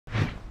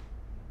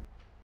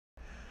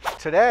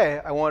Today,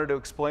 I wanted to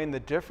explain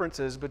the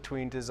differences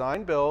between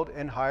design build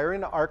and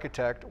hiring an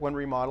architect when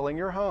remodeling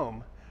your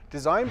home.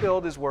 Design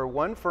build is where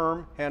one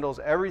firm handles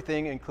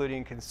everything,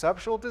 including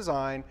conceptual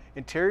design,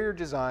 interior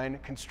design,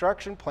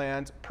 construction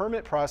plans,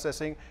 permit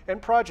processing,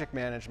 and project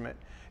management.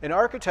 An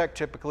architect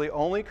typically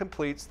only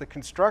completes the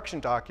construction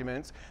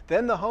documents,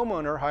 then the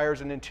homeowner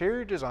hires an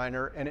interior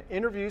designer and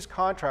interviews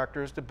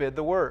contractors to bid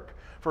the work.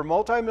 For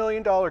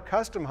multi-million-dollar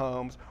custom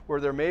homes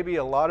where there may be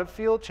a lot of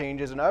field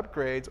changes and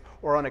upgrades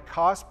or on a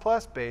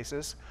cost-plus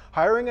basis,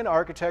 hiring an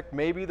architect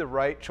may be the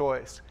right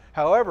choice.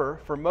 However,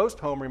 for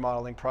most home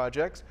remodeling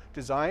projects,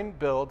 design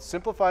build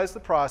simplifies the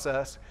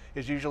process,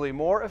 is usually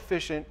more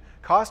efficient,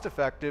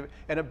 cost-effective,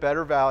 and a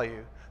better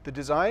value. The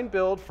design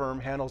build firm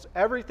handles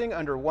everything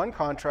under one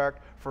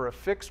contract for a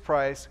fixed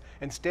price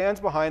and stands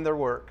behind their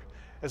work.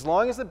 As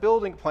long as the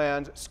building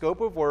plans, scope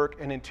of work,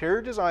 and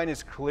interior design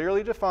is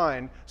clearly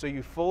defined so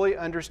you fully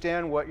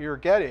understand what you're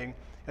getting,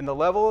 and the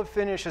level of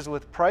finishes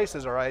with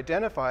prices are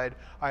identified,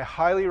 I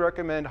highly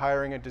recommend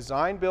hiring a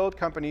design build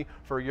company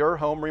for your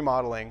home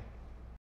remodeling.